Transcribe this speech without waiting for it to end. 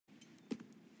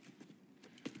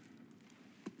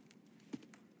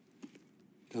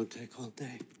Don't take all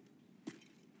day.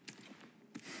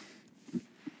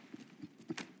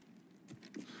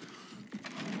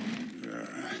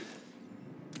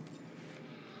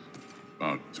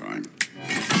 About time.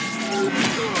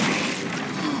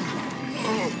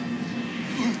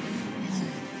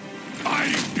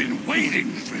 I've been waiting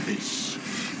for this.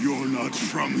 You're not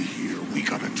from here. We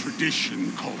got a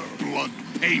tradition called blood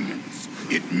payments.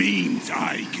 It means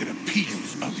I get a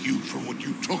piece of you for what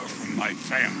you took from my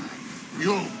family.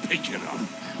 You'll pick it up.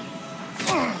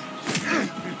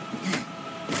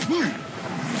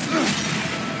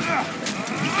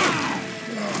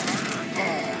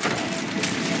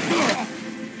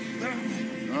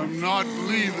 I'm not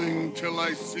leaving till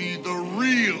I see the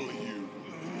real you.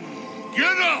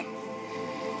 Get up!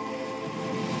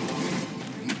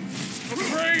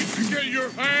 Afraid to get your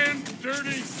hands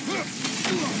dirty?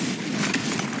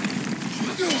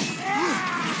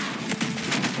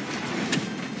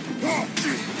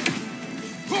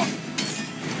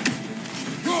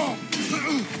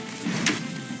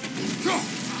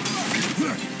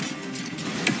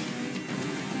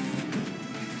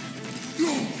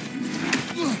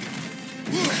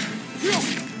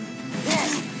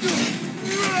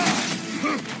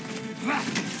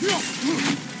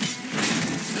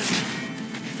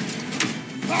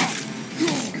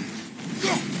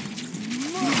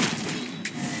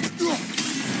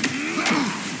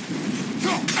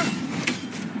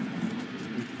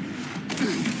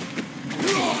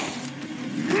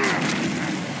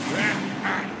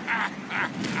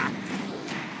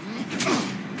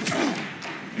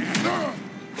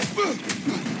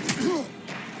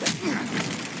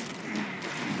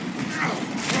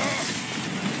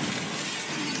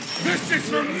 This is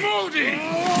for Modi!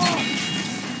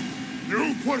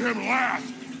 You put him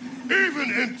last,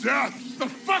 even in death! The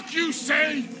fuck you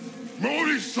say?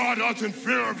 Modi sought us in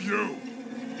fear of you.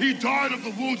 He died of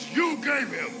the wounds you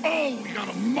gave him. Oh, we got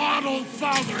a model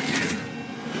father here.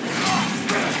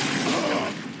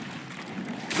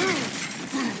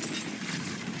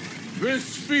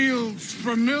 This feels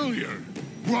familiar.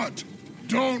 What?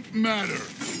 Don't matter.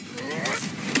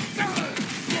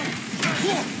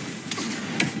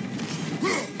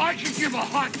 I can give a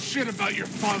hot shit about your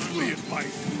fatherly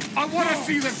advice. I want to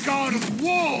see the god of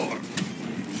war!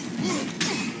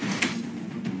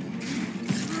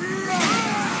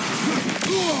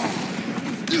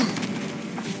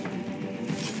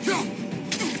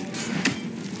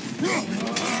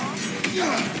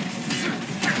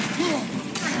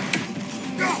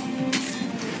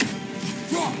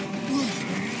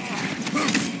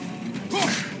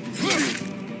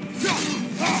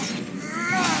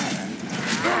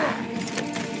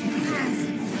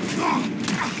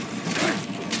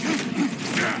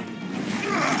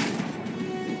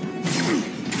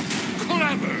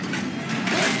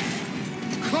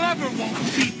 Clever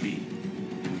won't beat me.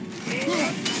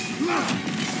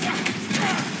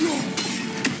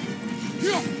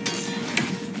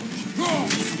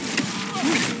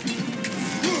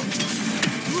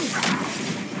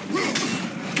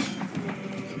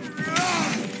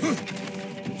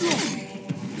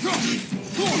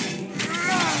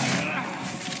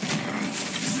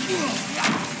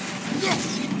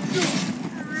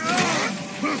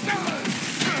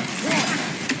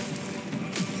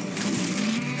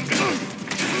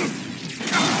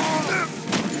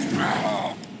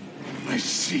 I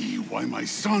see why my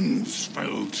sons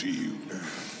fell to you.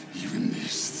 Even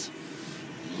this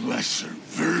lesser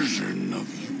version of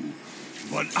you.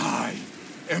 But I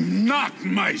am not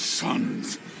my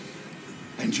sons.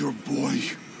 And your boy,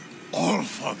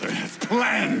 Allfather, has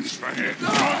plans for him.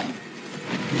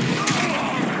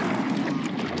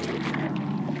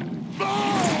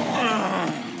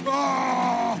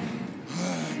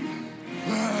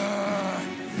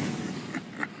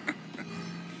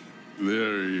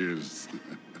 There he is.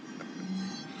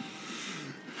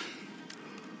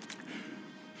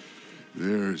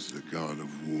 There's the god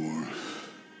of war.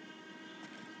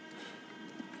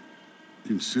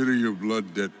 Consider your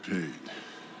blood debt paid.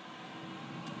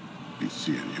 Be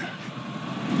seeing you.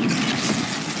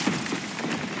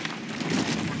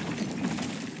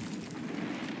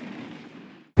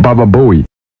 Baba Bowie.